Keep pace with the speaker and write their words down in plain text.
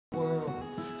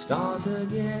stars are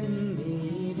getting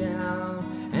me down,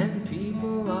 and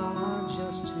people are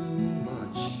just too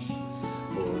much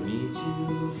for me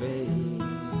to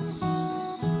face.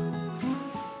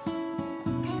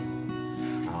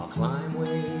 I'll climb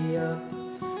way up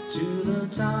to the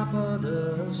top of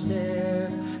the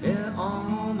stairs, and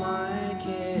all my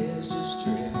cares just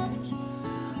drift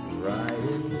right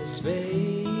into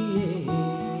space.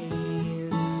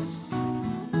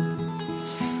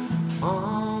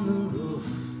 On the roof,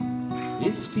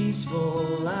 it's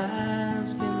peaceful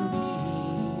as can be,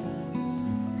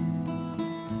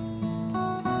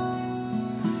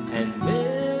 and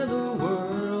there the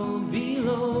world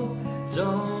below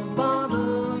don't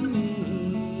bother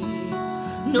me,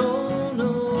 no,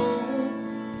 no.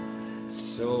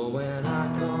 So when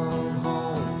I come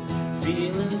home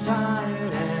feeling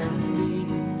tired and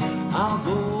beat, I'll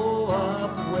go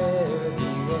up where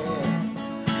the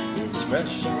air is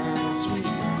fresh and sweet.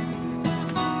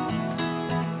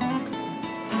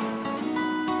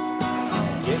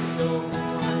 I'll get so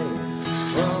tired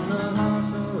from the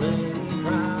hustling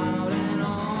crowd and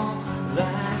all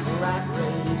that rat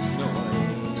race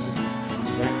noise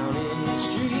down in the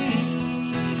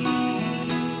street.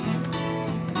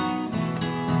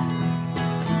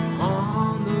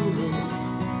 On the roof,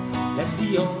 that's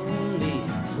the only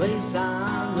place I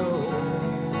know.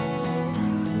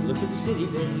 Look at the city,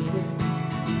 baby,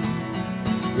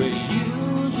 where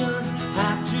you just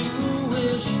have to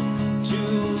wish to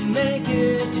make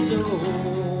it so.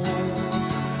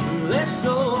 Let's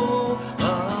go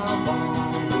up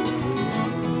on the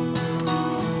roof.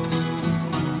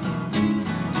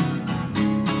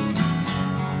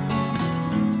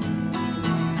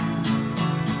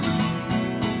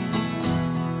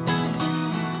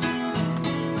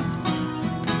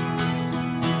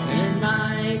 And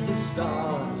like the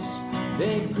stars,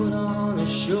 they put on a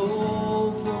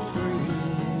show for free,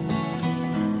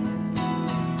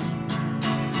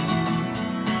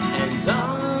 and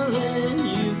darling,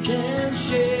 you can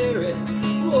share it,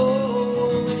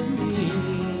 oh, with me.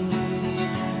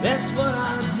 That's what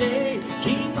I say,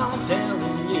 keep on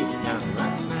telling you. I'm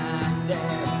right smack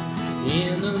dab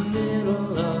in the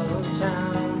middle of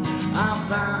town. I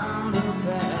found a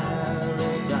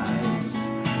paradise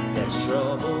that's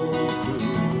trouble-proof.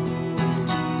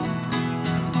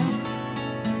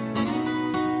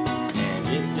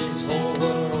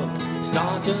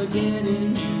 Starts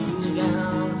getting you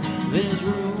down, there's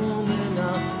room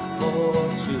enough for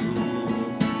two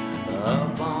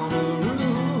up on the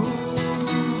roof.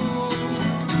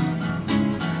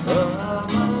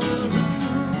 Up on the roof.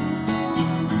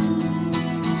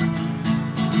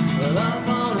 Up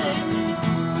on it.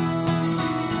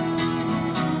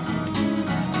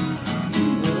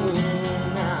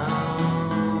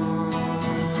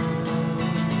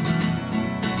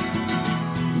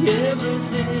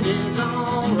 Everything is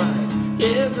alright,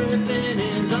 everything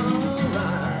is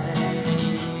alright.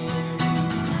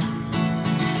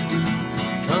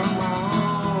 Come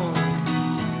on.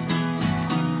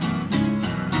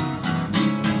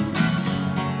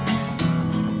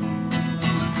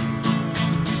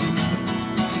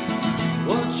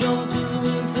 What you're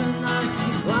doing tonight,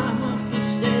 you climb up the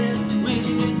stairs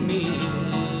with me.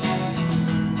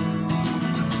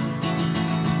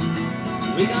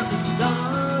 We got the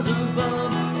stars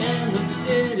above and the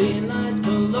city lights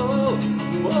below.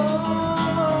 Whoa,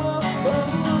 whoa,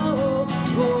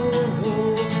 whoa,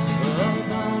 whoa,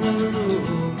 up on the roof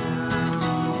now.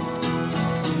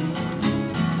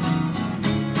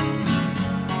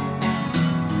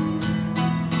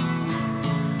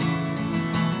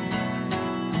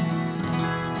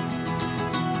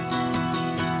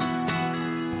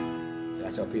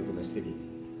 That's how people in the city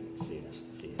see it.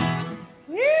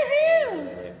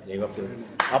 Woohoo! They go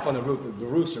up on the roof. The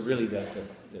roofs are really the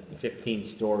 15th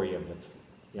story of the.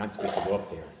 You're not supposed to go up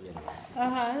there, you know.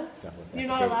 Stuff like that. You're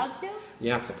not allowed to?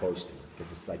 You're not supposed to,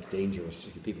 because it's like dangerous.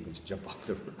 People can just jump off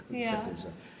the roof. Yeah.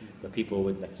 But people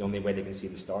would. That's the only way they can see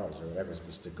the stars or whatever.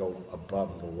 Is to go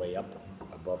above, go way up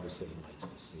above the city lights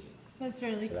to see it. That's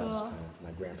really so cool. That was kind of,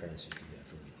 my grandparents used to do that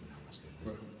for me when I was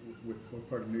there. What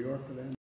part of New York were they in?